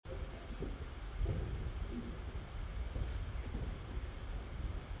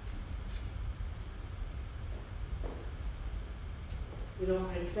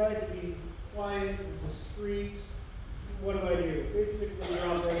I try to be quiet and discreet. What do? Basically,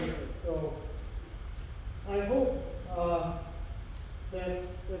 drop everything. So I hope that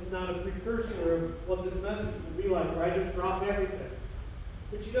that's not a precursor of what this message will be like, where I just drop everything.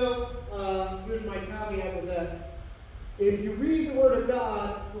 But here's my caveat with that. If you read the Word of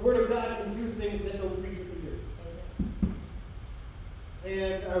God can do things that no preacher can do.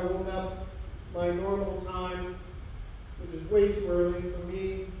 And I woke up my normal time, which is way too early for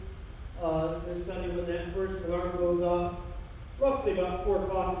me, this Sunday when that first alarm goes off, roughly about 4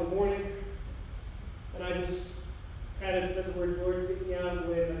 o'clock in the morning. And I just kind of said the words, Lord, get me out of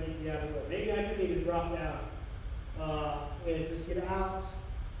the way if I need to get out of the way. Maybe I do need to drop down and just get out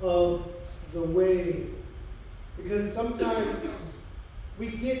of the way. Because sometimes we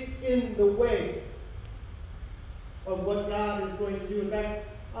get in the way of what God is going to do. In fact,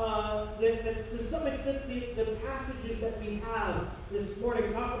 to some extent, the passages that we have this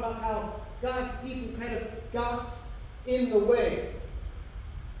morning talk about how God's people kind of got in the way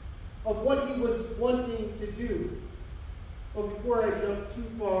of what He was wanting to do. But before I jump too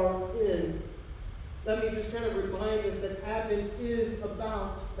far in, let me just kind of remind us that Advent is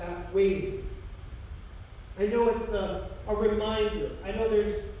about that waiting. I know it's a reminder. I know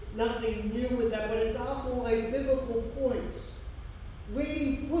there's nothing new with that, but it's also a biblical point.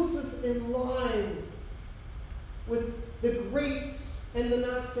 Waiting puts us in line with the greats and the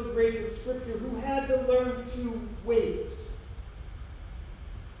not-so-greats of Scripture who had to learn to wait.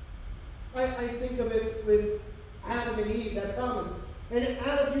 I think of it with Adam and Eve, that promise. And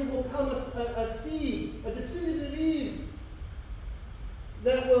out of you will come a seed, a descendant of Eve,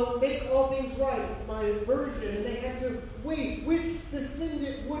 that will make all things right. It's my version. And they had to wait. Which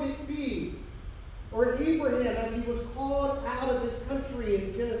descendant would it be? Or Abraham, as he was called out of his country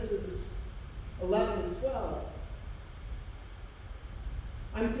in Genesis 11 and 12.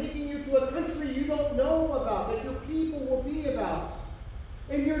 I'm taking you to a country you don't know about, that your people will be about.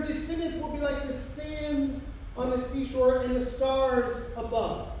 And your descendants will be like the sand on the seashore and the stars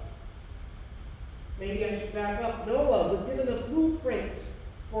above. Maybe I should back up. Noah was given a blueprint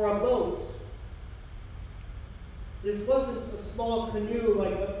for a boat. This wasn't a small canoe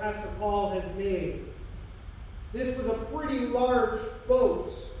like what Pastor Paul has made. This was a pretty large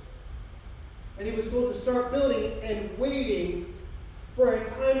boat. And he was told to start building and waiting for a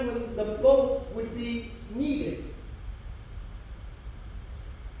time when the boat would be needed.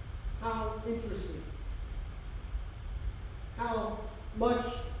 How interesting. How much,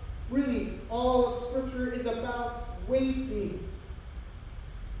 really, all of Scripture is about waiting.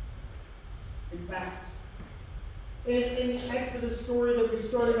 In fact, in the Exodus story that we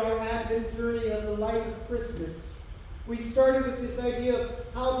started our Advent journey of the light of Christmas, we started with this idea of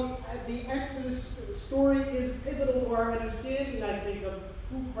how the Exodus story is pivotal to our understanding, I think, of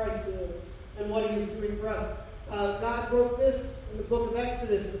who Christ is and what He is doing for us. God wrote this in the book of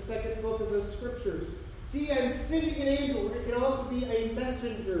Exodus, the second book of the Scriptures. See, I'm sending an angel. It can also be a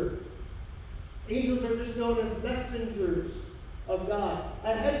messenger. Angels are just known as messengers of God.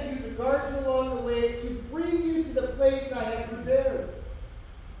 Ahead of you to guard you along the way, to bring you to the place I have prepared.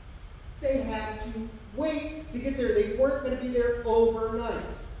 They had to wait to get there. They weren't going to be there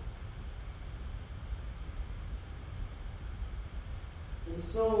overnight. And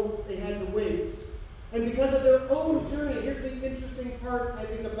so they had to wait. And because of their own journey, here's the interesting part, I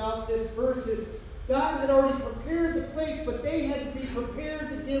think, about this verse is God had already prepared the place, but they had to be prepared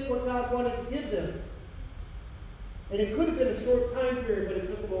to give what God wanted to give them. And it could have been a short time period, but it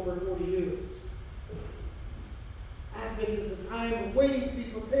took them over 40 years. Advent is a time of waiting to be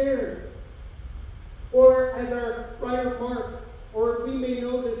prepared. Or as our writer Mark, or we may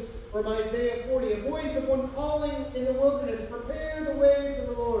know this from Isaiah 40, a voice of one calling in the wilderness, prepare the way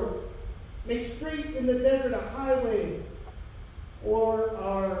for the Lord. Make straight in the desert a highway for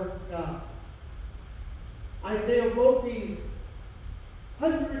our God. Isaiah wrote these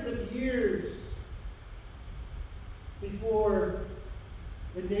hundreds of years before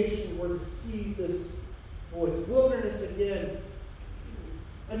the nation were to see this voice. Wilderness again.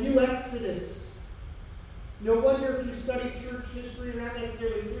 A new Exodus. No wonder if you study church history, or not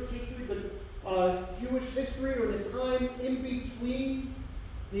necessarily church history, but Jewish history, or the time in between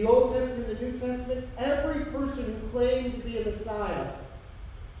the Old Testament and the New Testament, every person who claimed to be a Messiah,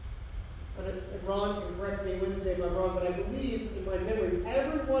 and Ron can correct me Wednesday if I'm wrong, but I believe in my memory,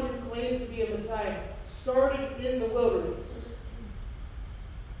 everyone who claimed to be a Messiah started in the wilderness.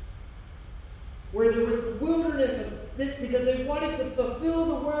 Where there was the wilderness, because they wanted to fulfill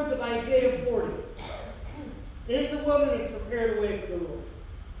the words of Isaiah 40. In the wilderness, prepare the way for the Lord.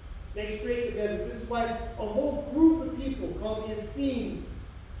 They straight the desert. This is why a whole group of people called the Essenes,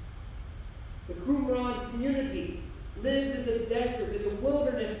 the Qumran community, lived in the desert, in the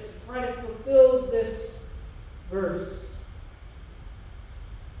wilderness, to try to fulfill this verse.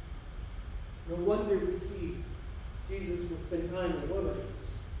 No wonder we see Jesus will spend time in the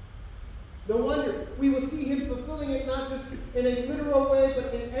wilderness. No wonder we will see him fulfilling it not just in a literal way,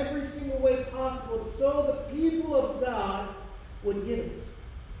 but in every single way possible, so the people of God would get it.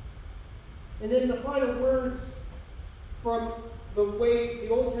 And then the final words from the way the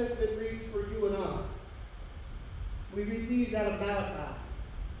Old Testament reads for you and I. We read these out of Malachi.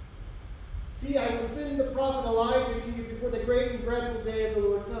 See, I will send the prophet Elijah to you before the great and dreadful day of the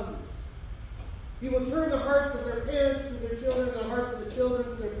Lord comes. He will turn the hearts of their parents to their children, and the hearts of the children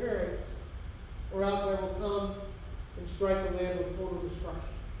to their parents, or else I will come and strike the land with total destruction.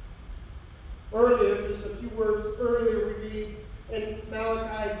 Earlier, just a few words earlier, we read in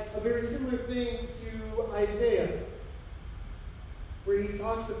Malachi a very similar thing to Isaiah, where he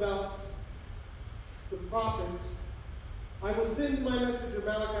talks about the prophets. I will send my messenger,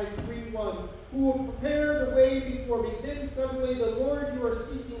 Malachi 3:1, who will prepare the way before me. Then suddenly the Lord you are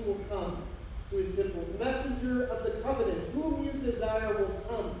seeking will come to his temple. The messenger of the covenant, whom you desire, will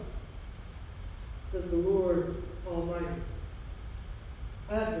come, says the Lord Almighty.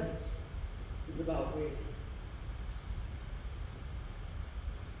 Advent is about waiting.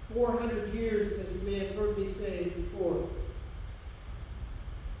 400 years, as you may have heard me say before,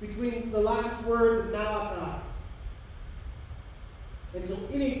 between the last words of Malachi until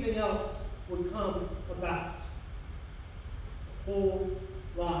anything else would come about. A whole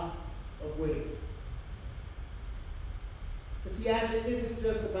lot of waiting. But see, Advent isn't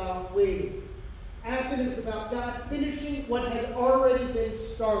just about waiting. Advent is about God finishing what has already been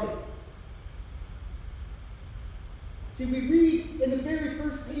started. See, we read in the very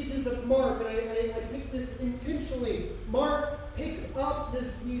first pages of Mark, and I picked this intentionally. Mark picks up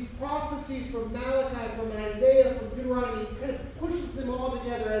these prophecies from Malachi, from Isaiah, from Deuteronomy. He kind of pushes them all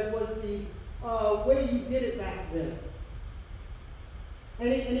together, as was the way you did it back then.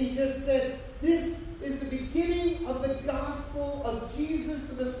 And he just said, this is the beginning of the gospel of Jesus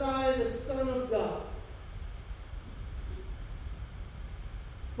the Messiah, the Son of God.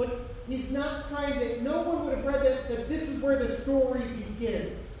 But he's not trying to, no one would have read that and said, this is where the story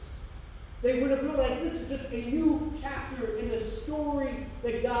begins. They would have realized this is just a new chapter in the story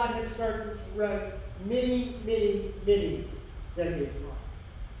that God has started to write many, many, many decades prior.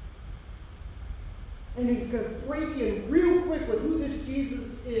 And he's going to break in real quick with who this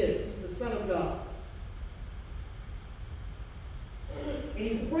Jesus is. He's the Son of God. And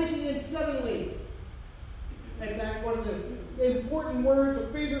he's breaking in suddenly. In fact, one of the important words or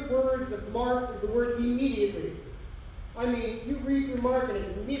favorite words of Mark is the word immediately. I mean, you read through Mark and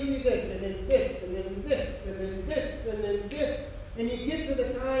it's immediately this, and then this, and then this, and then this, and then this. And you get to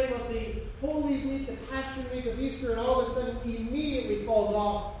the time of the Holy Week, the Passion Week of Easter, and all of a sudden he immediately falls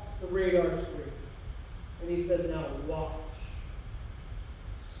off the radar screen. And he says, now watch.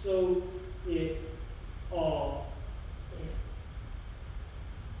 Soak it all in.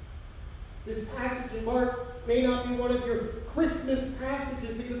 This passage in Mark may not be one of your Christmas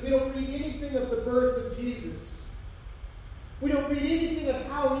passages because we don't read anything of the birth of Jesus. We don't read anything of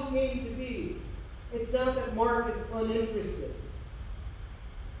how he came to be. It's not that Mark is uninterested.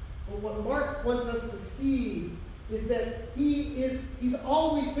 But what Mark wants us to see is that he's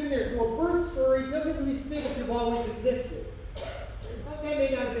always been there. So a birth story doesn't really think they've always existed. That may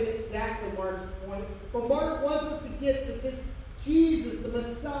not have been exactly Mark's point, but Mark wants us to get that this Jesus, the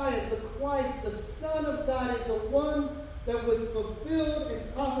Messiah, the Christ, the Son of God, is the one that was fulfilled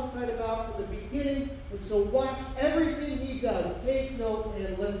and prophesied about from the beginning. And so watch everything he does. Take note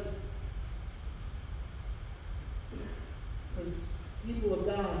and listen. Because people of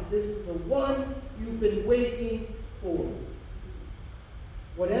God, this is the one you've been waiting for.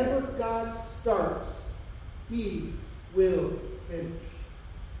 Whatever God starts, he will finish.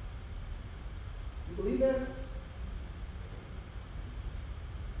 You believe that?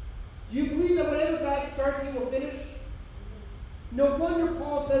 Do you believe that whatever God starts, he will finish? No wonder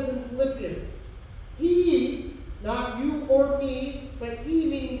Paul says in Philippians, he, not you or me, but he,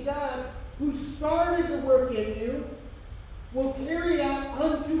 meaning God, who started the work in you, will carry it out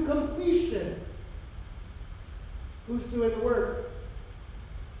unto completion. Who's doing the work?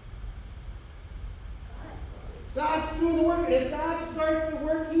 God's doing the work, and if God starts the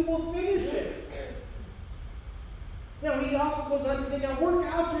work, he will finish it. Now, he also goes on to say, now work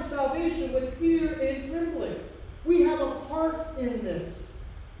out your salvation with fear and trembling. We have a part in this.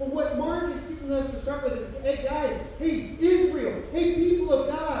 But what Mark is teaching us to start with is, hey guys, hey Israel, hey people of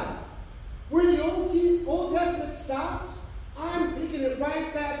God, Where the Old Testament stopped, I'm picking it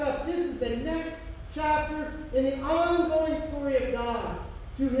right back up. This is the next chapter in the ongoing story of God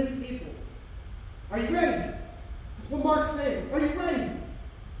to his people. Are you ready? That's what Mark's saying. Are you ready?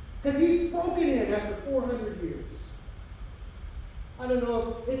 Because he's broken in after 400 years. I don't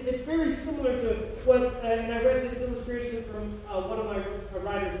know. It's very similar to what, and I read this illustration from one of my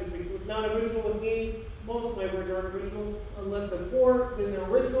writers this week, so it's not original with me. Most of my words aren't original, unless they're poor, then they're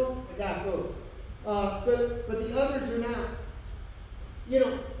original. I got those. But the others are not. You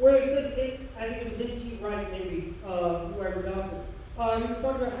know, where it says, I think it was N.T. Wright, maybe, who I read often. He was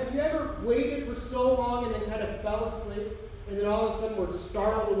talking about, have you ever waited for so long and then kind of fell asleep, and then all of a sudden were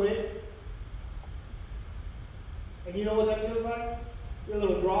startled awake? And you know what that feels like? You're a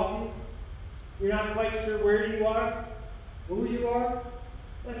little groggy. You're not quite sure where you are, who you are.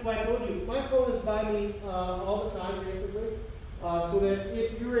 That's why I told you, my phone is by me all the time, basically, so that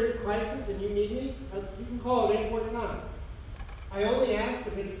if you're in crisis and you need me, you can call at any point in time. I only ask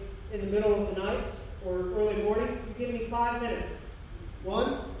if it's in the middle of the night or early morning. You give me 5 minutes.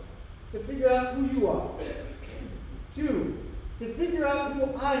 1, to figure out who you are. 2, to figure out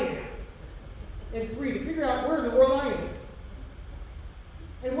who I am. And 3, to figure out where in the world I am.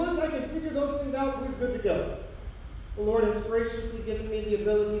 And once I can figure those things out, we're good to go. The Lord has graciously given me the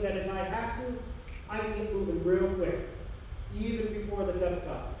ability that if I have to, I can get moving real quick, even before the cup of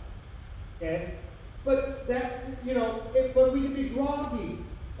coffee. Okay? But that, you know, but we can be groggy.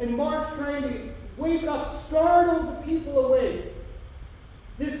 And Mark's trying to wake up, startle the people awake.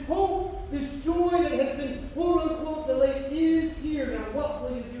 This hope, this joy that has been quote-unquote delayed is here. Now, what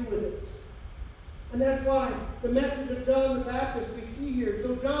will you do with it? And that's why the message of John the Baptist we see here.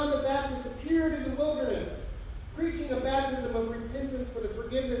 So John the Baptist appeared in the wilderness, preaching a baptism of repentance for the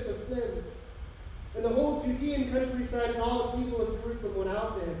forgiveness of sins. And the whole Judean countryside and all the people of Jerusalem went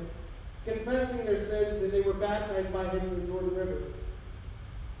out to him, confessing their sins, and they were baptized by him in the Jordan River.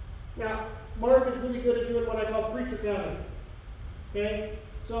 Now, Mark is really good at doing what I call preacher counting. Okay?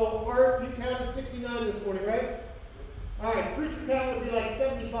 So, Art, you counted 69 this morning, right? All right, preacher count would be like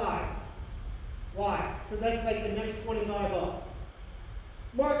 75. Why? Because that's like the next 25 up.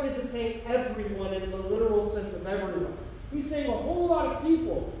 Mark isn't saying everyone in the literal sense of everyone. He's saying a whole lot of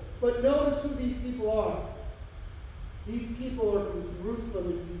people, but notice who these people are. These people are from Jerusalem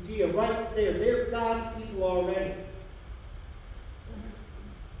and Judea, right there. They're God's people already.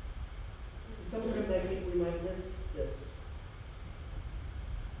 So sometimes I think we might miss this.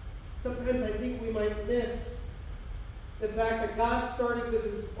 Sometimes I think we might miss the fact that God started with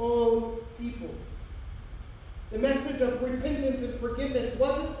his own people. The message of repentance and forgiveness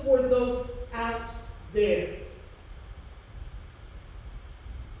wasn't for those out there.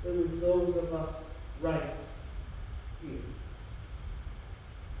 It was those of us right here.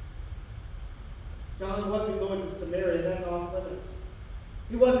 John wasn't going to Samaria, that's off limits.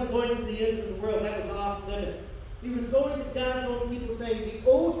 He wasn't going to the ends of the world, that was off limits. He was going to God's own people saying, the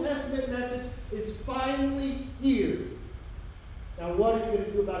Old Testament message is finally here. Now, what are you going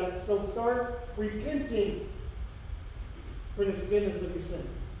to do about it? So start repenting for the forgiveness of your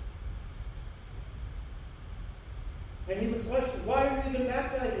sins. And he was questioned, why are you even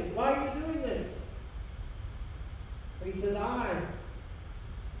baptizing? Why are you doing this? And he says, I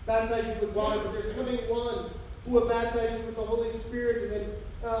baptize you with water, but there's coming one who will baptize you with the Holy Spirit. And then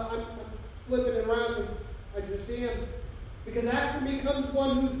I'm flipping it around because I just am. Because after me comes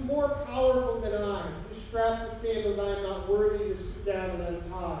one who's more powerful than I, whose straps and sandals I am not worthy to stoop down and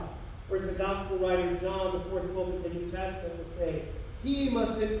untie. Whereas the gospel writer John, the fourth book of the New Testament, will say, he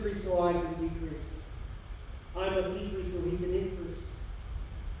must increase so I can decrease. I must decrease so he can increase.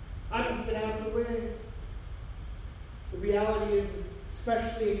 I must get out of the way. The reality is,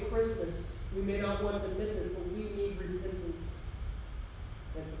 especially at Christmas, we may not want to admit this, but we need repentance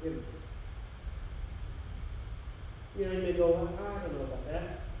and forgiveness. You know, you may go, I don't know about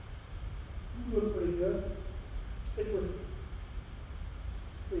that. You look pretty good. Stick with me.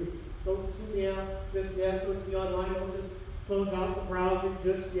 Please, don't tune me out just yet. Those of you online, don't just close out the browser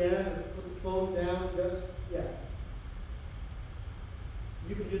just yet or put the phone down just yet.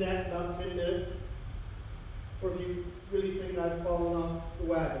 You can do that in about 10 minutes. Or if you really think I've fallen off the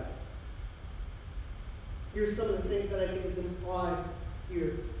wagon. Here's some of the things that I think is implied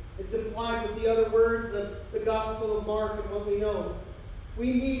here. It's implied with the other words of the Gospel of Mark and what we know.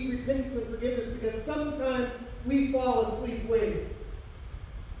 We need repentance and forgiveness because sometimes we fall asleep waiting.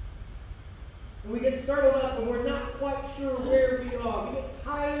 And we get startled up and we're not quite sure where we are. We get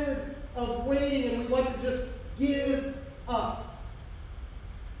tired of waiting and we want to just give up.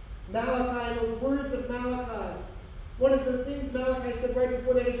 Malachi, those words of Malachi, One of the things Malachi said right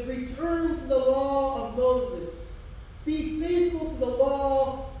before that is return to the law of Moses. Be faithful to the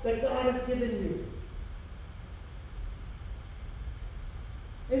law that God has given you.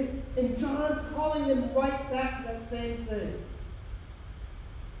 And John's calling them right back to that same thing.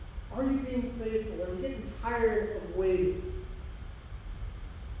 Are you being faithful? Are you getting tired of waiting?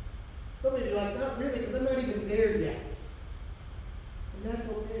 Some of you are like, not really, because I'm not even there yet. And that's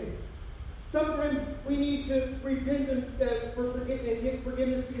okay. Sometimes we need to repent and get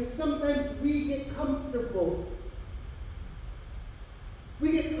forgiveness because sometimes we get comfortable.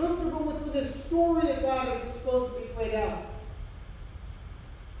 We get comfortable with the story of God as it's supposed to be played out.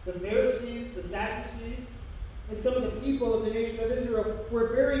 The Pharisees, the Sadducees, and some of the people of the nation of Israel were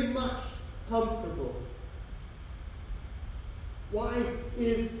very much comfortable. Why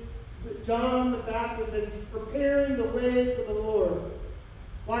is John the Baptist, as he's preparing the way for the Lord,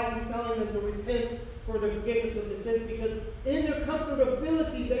 why is he telling them to repent for the forgiveness of the sins? Because in their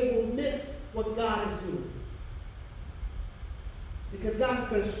comfortability, they will miss what God is doing. Because God is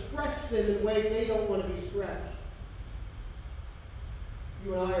going to stretch them in ways they don't want to be stretched.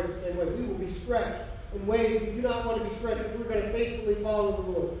 You and I are the same way. We will be stretched in ways we do not want to be stretched if we're going to faithfully follow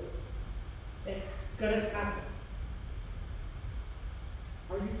the Lord. It's going to happen.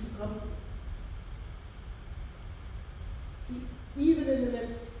 Are you too comfortable? See, even in the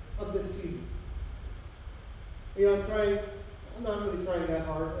midst of this season, I'm not really trying that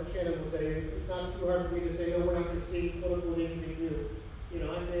hard. As Shannon would say, it's not too hard for me to say, no, we're not going to sing political anything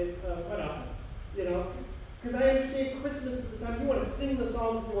new. I say it quite often. Because I understand Christmas is the time you want to sing the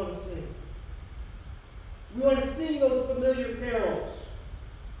songs you want to sing. We want to sing those familiar carols.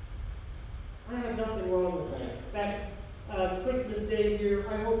 I have nothing wrong with that. In fact, Christmas Day here,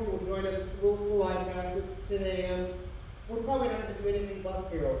 I hope you will join us. We'll live cast at 10 a.m. We're probably not going to do anything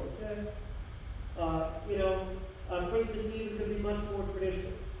but carols, okay? Christmas Eve is going to be much more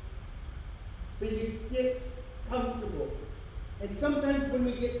traditional. But you get comfortable. And sometimes when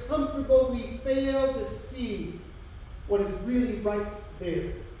we get comfortable, we fail to see what is really right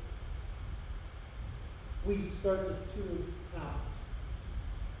there. We start to tune out.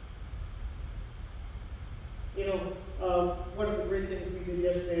 One of the great things we did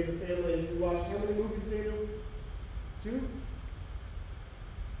yesterday as a family is we watched how many movies, Daniel? 2?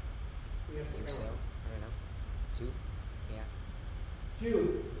 I think so. I don't know. 2? Yeah.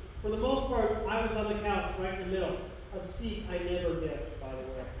 2. For the most part, I was on the couch right in the middle. A seat I never get, by the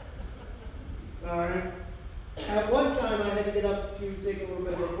way. All right? At one time, I had to get up to take a little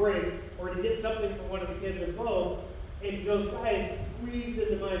bit of a break or to get something from one of the kids at home, and Josiah squeezed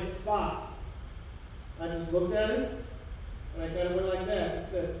into my spot. I just looked at him, and I kind of went like that and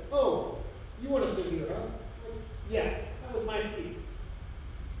said, "Oh, you want to sit here, huh?" Yeah, that was my seat.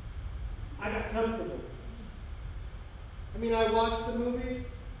 I got comfortable. I watched the movies.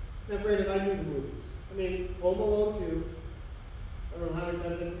 Now, granted, I knew the movies. Home Alone 2. I don't know how many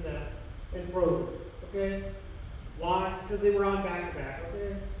times I've seen that. And Frozen. Okay? Why? Because they were on back-to-back.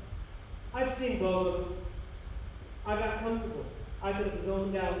 Okay? I've seen both of them. I got comfortable. I could have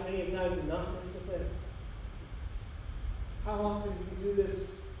zoned out many times and not missed a thing. How often do you do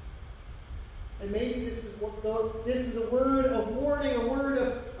this? And maybe this is a word of warning, a word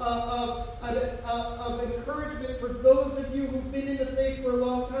of encouragement for those of you who've been in the faith for a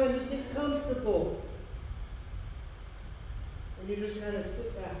long time. You get comfortable. And you just kind of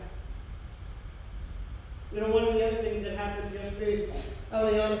sit back. One of the other things that happened yesterday is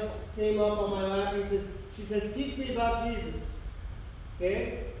Eliana came up on my lap and she says, "Teach me about Jesus."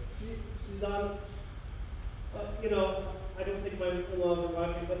 Okay? She's on, I don't think my in-laws are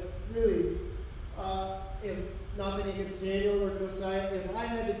watching, but really, if nothing against Daniel or Josiah, if I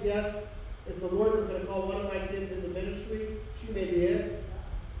had to guess if the Lord was going to call one of my kids into ministry, she may be it.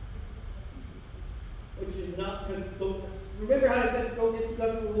 Which is not because, remember how I said, don't get too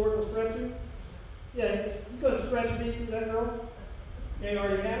comfortable, the Lord will stretch you? Yeah, He's going to stretch me through that girl. He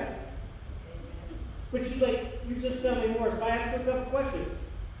already has. But she's like, you just tell me more. So I asked her a couple questions.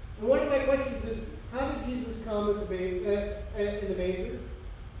 And one of my questions is, how did Jesus come as a baby in the manger?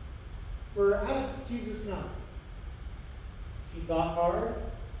 Or how did Jesus come? She thought hard.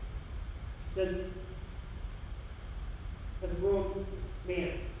 She says, as a grown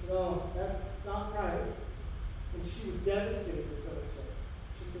man, she said, "Oh, that's not right." And she was devastated to some extent.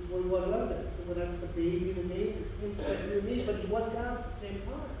 She said, "Well, what was it?" I said, "Well, that's the baby in the manger." And she said, "You're me," but he was God at the same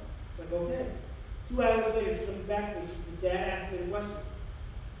time. It's like, okay. 2 hours later, she comes back to me. She says, "Dad asked me the questions." I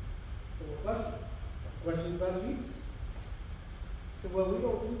said, "What questions?" "Questions about Jesus." I said, "Well, we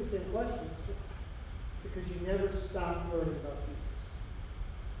don't do the same questions." It's because you never stop learning about Jesus.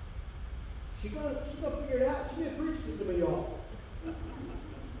 She gonna figure it out. She may preach to some of y'all.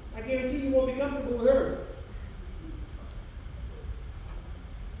 I guarantee you won't be comfortable with her.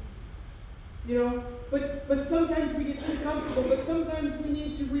 But sometimes we get too comfortable, but sometimes we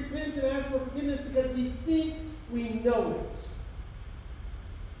need to repent and ask for forgiveness because we think we know it.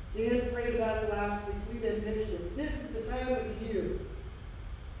 Dan prayed about it last week. We didn't mention it. This is the time of the year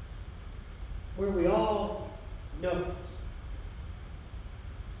where we all know it.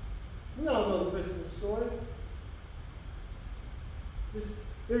 We all know the Christmas story.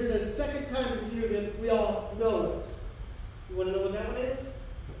 There's a second time of the year that we all know it. You want to know what that one is?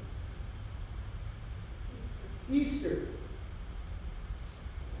 Easter.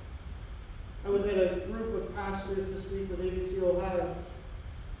 I was at a group of pastors this week with ABC Ohio,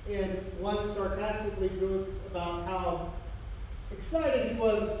 and one sarcastically joked about how excited he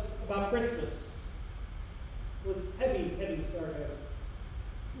was about Christmas, with heavy, heavy sarcasm.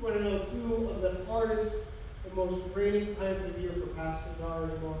 You want to know two of the hardest and most draining times of year for pastors are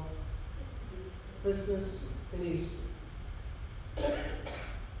anymore? Christmas and Easter.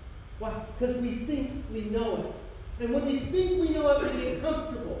 Why? Because we think we know it. And when we think we know it, we get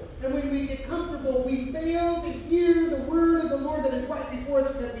comfortable. And when we get comfortable, we fail to hear the word of the Lord that is right before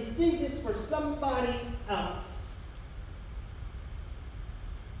us because we think it's for somebody else.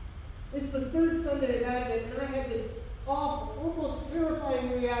 It's the third Sunday of Advent, and I have this awful, almost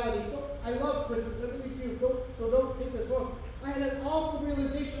terrifying reality. I love Christmas, I really do, so don't take this wrong. I had an awful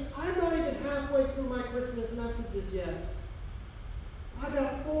realization. I'm not even halfway through my Christmas messages yet. I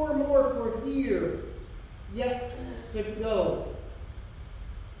got 4 more for here yet to go.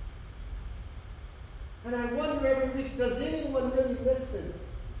 And I wonder every week, does anyone really listen?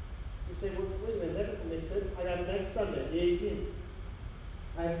 You say, well, wait a minute, that doesn't make sense. I got next Sunday, the 18th.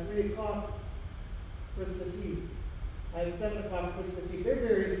 I have 3 o'clock Christmas Eve. I have 7 o'clock Christmas Eve. They're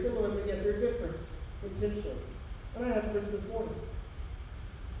very similar, but yet they're different, intentionally. And I have Christmas morning.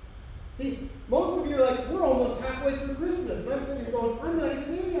 See, most of you are like, we're almost halfway through Christmas. And I'm sitting here going, I'm not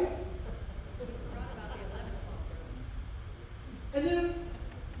even there yet. And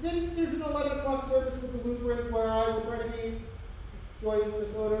then there's an 11 o'clock service with the Lutherans where I will try to be Joyce and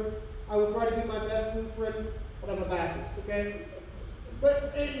Miss Oder. I will try to be my best Lutheran, but I'm a Baptist, okay?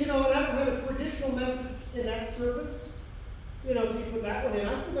 But, and I don't have a traditional message in that service. So you put that one in.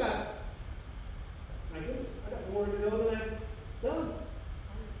 I still got, my goodness, I got more to know than I've done.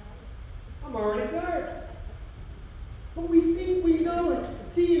 I'm already tired. But we think we know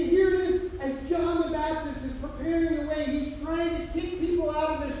it. See, and here it is, as John the Baptist is preparing the way, he's trying to kick people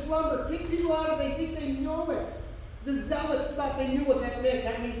out of their slumber, kick people out of, they think they know it. The Zealots thought they knew what that meant.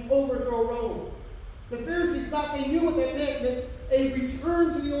 That means overthrow Rome. The Pharisees thought they knew what that meant a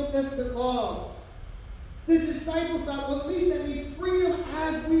return to the Old Testament laws. The disciples thought, well, at least that means freedom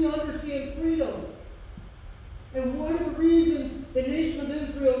as we understand freedom. And one of the reasons the nation of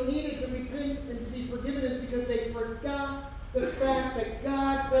Israel needed to repent and to be forgiven is because they forgot the fact that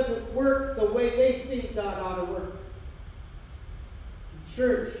God doesn't work the way they think God ought to work.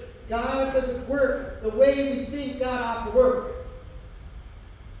 Church, God doesn't work the way we think God ought to work.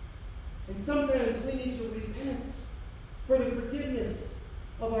 And sometimes we need to repent for the forgiveness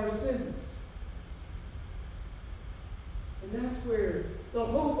of our sins. And that's where the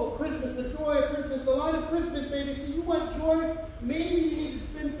hope of Christmas, the joy of Christmas, the light of Christmas, maybe. So you want joy? Maybe you need to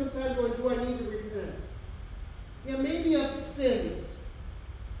spend some time going, do I need to repent? Yeah, maybe of sins,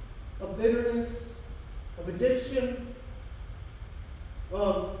 of bitterness, of addiction,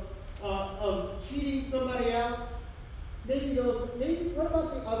 of cheating somebody out. Maybe those, maybe, what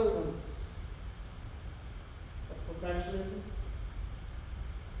about the other ones? Of perfectionism?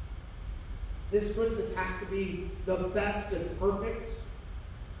 This Christmas has to be the best and perfect.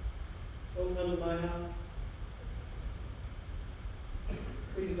 Don't come to my house.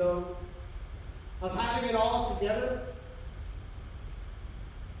 Please don't. Of having it all together.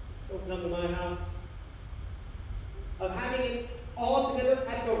 Don't come to my house. Of having it all together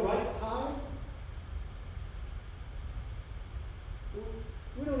at the right time.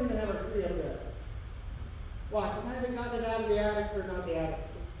 We don't even have our tree up yet. Why? Because I haven't gotten it out of the attic, or not the attic.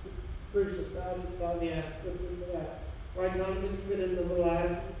 Bruce's bad, it's on the attic. Look at that. Why, John, didn't you get in the little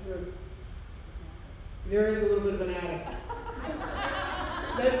attic? There is a little bit of an attic.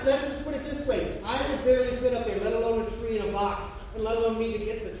 Let's just put it this way. I would barely fit up there, let alone a tree in a box, and let alone me to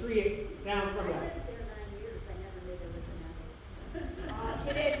get the tree down from it. I lived there 9 years. I never knew there was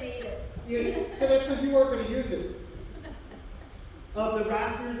an attic. You didn't need it. That's because you weren't going to use it. Of the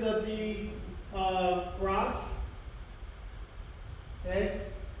rafters of the garage. Okay?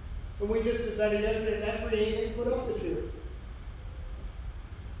 And we just decided yesterday that tree ain't getting put up this year.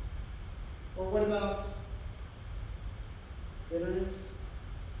 Or what about bitterness?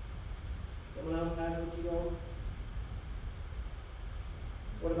 Someone else has what you don't?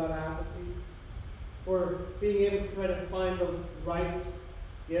 What about apathy? Or being able to try to find the right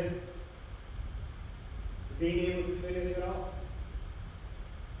gift? Being able to do anything at all?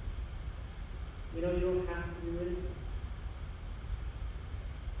 You know, you don't have to do anything.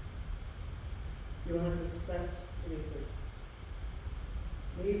 You don't have to expect anything.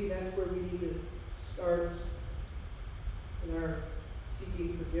 Maybe that's where we need to start in our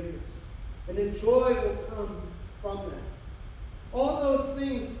seeking forgiveness. And then joy will come from that. All those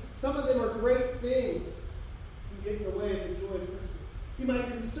things, some of them are great things, can get in the way of the joy of Christmas. See, my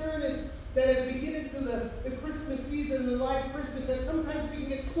concern is that as we get into the Christmas season, the light of Christmas, that sometimes we can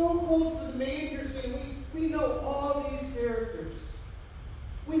get so close to the manger scene, we know all these characters.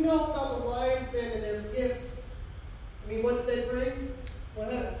 We know about the wise men and their gifts. I mean, what did they bring? Go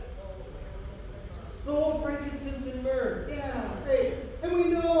ahead. Gold, frankincense, and myrrh. Yeah, great. And we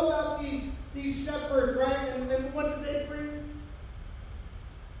know about these shepherds, right? And what did they bring?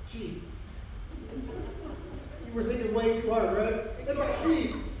 Sheep. You were thinking way too hard, right? They brought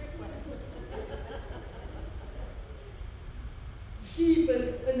sheep. Sheep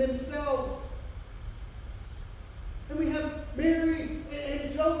and themselves. And we have Mary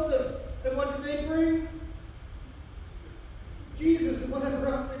and Joseph. And what did they bring? Jesus and whatever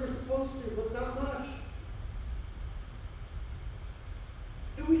else they were supposed to, but not much.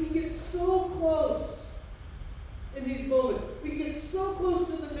 And we can get so close in these moments. We can get so close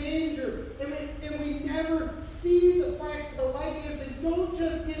to the manger, and we never see the fact, the light there says, don't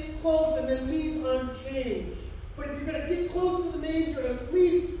just get close and then leave unchanged. But if you're going to get close to the manger, at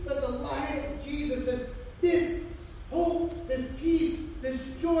least let the light of Jesus says, this hope, this peace,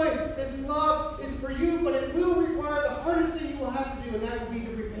 this joy, this love is for you, but it will require the hardest thing you will have to do, and that will be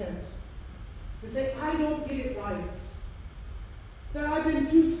to repent. To say, I don't get it right. That I've been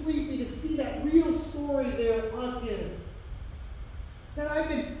too sleepy to see that real story there again. That I've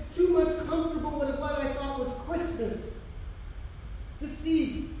been too much comfortable with what I thought was Christmas to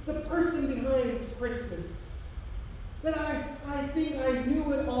see the person behind Christmas. That I think I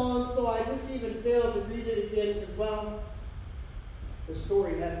knew it all, and so I just even failed to read it again as well. The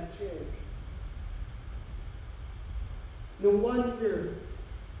story hasn't changed. No wonder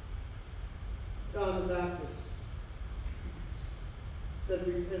John the Baptist said,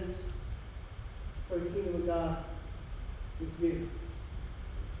 repent, for the kingdom of God is near.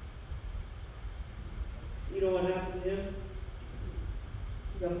 You know what happened to him?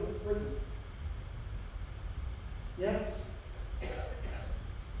 He got put in prison. Yet,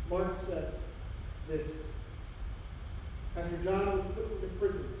 Mark says this. After John was put into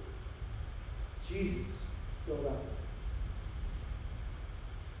prison, Jesus showed up.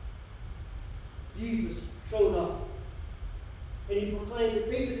 Jesus showed up. And he proclaimed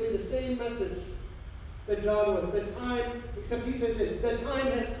basically the same message that John was. The time, except he said this, the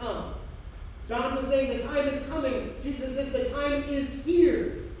time has come. John was saying the time is coming. Jesus said the time is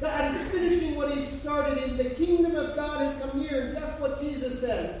here. God is finishing what he started, and the kingdom of God has come near. And guess what Jesus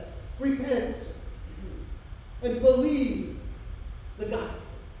says? Repent and believe the gospel.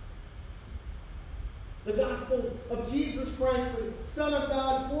 The gospel of Jesus Christ, the Son of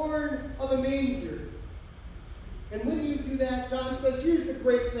God, born of a manger. And when you do that, John says, here's the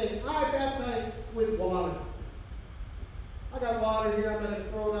great thing. I baptize with water. I got water here. I'm not going to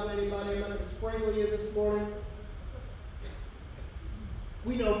throw it on anybody. I'm not going to sprinkle you this morning.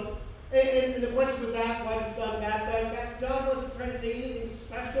 We know. And the question was asked, why did John baptize? John wasn't trying to say anything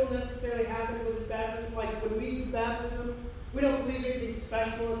special necessarily happened with his baptism. Like when we do baptism, we don't believe anything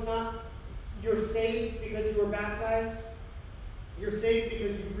special. It's not you're saved because you were baptized. You're saved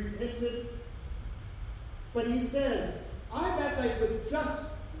because you repented. But he says, I baptize with just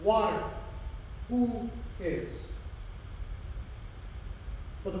water. Who cares?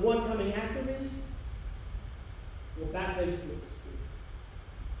 But the one coming after me will baptize you with Spirit.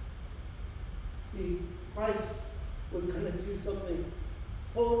 See, Christ was going to do something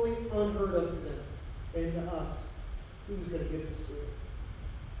totally unheard of to them and to us. He was going to give the Spirit.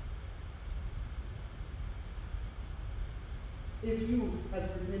 If you have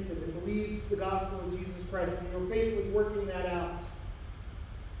repented and believed the gospel of Jesus Christ and you're faithfully working that out,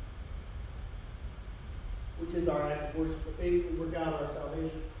 which is our act of worship, to faithfully work out our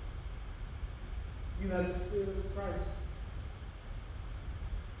salvation, you have the Spirit of Christ.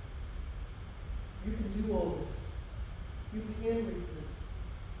 You can do all this. You can repent.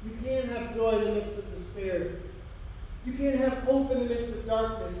 You can have joy in the midst of despair. You can have hope in the midst of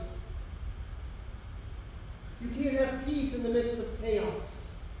darkness. You can have peace in the midst of chaos.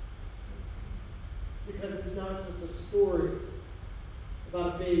 not just a story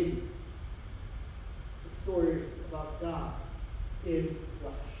about a baby. It's a story about God in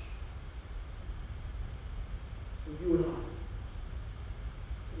flesh. So you and I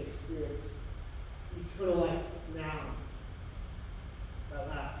can experience eternal life now that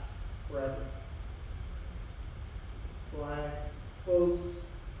lasts forever. So I close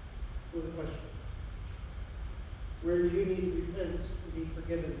with a question. Where do you need to repent and be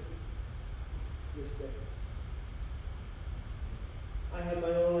forgiven this day? I have my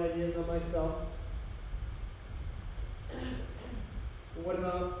own ideas on myself. But what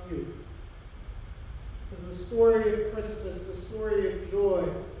about you? Because the story of Christmas, the story of joy,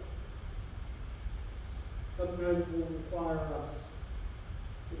 sometimes will require us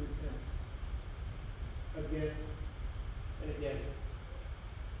to repent again and again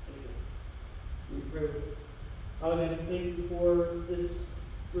and again. We pray. Father, I thank you for this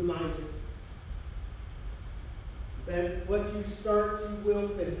reminder that what you start, you will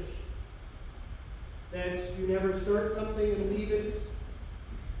finish. That you never start something and leave it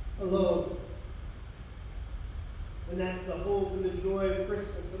alone. And that's the hope and the joy of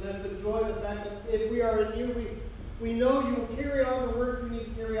Christmas. And that's the joy of the fact that if we are in you, we know you will carry on the work we need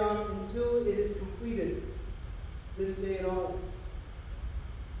to carry on until it is completed this day and always.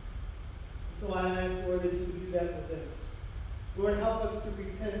 So I ask, Lord, that you would do that within us. Lord, help us to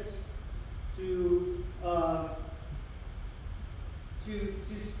repent, to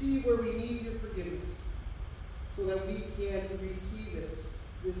see where we need your forgiveness, so that we can receive it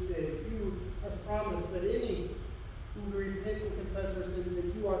this day. That you have promised that any who repent and confess our sins, that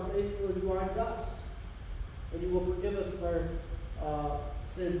you are faithful and you are just, and you will forgive us of our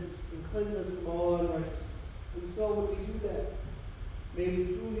sins and cleanse us from all unrighteousness. And so when we do that, may we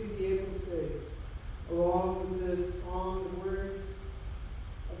truly be able to say, along with the song and words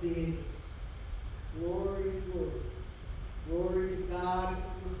of the angels, glory, glory, glory to God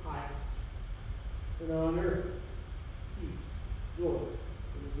in the highest, and on earth, peace, joy,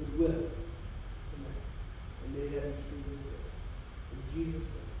 and goodwill to men. And may that be true this day. In Jesus'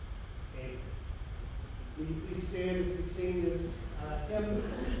 name, amen. Will you please stand as we sing this hymn?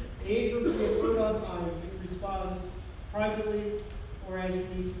 Angels, be a word on high, as you respond privately or as you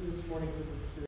need to this morning to the Spirit.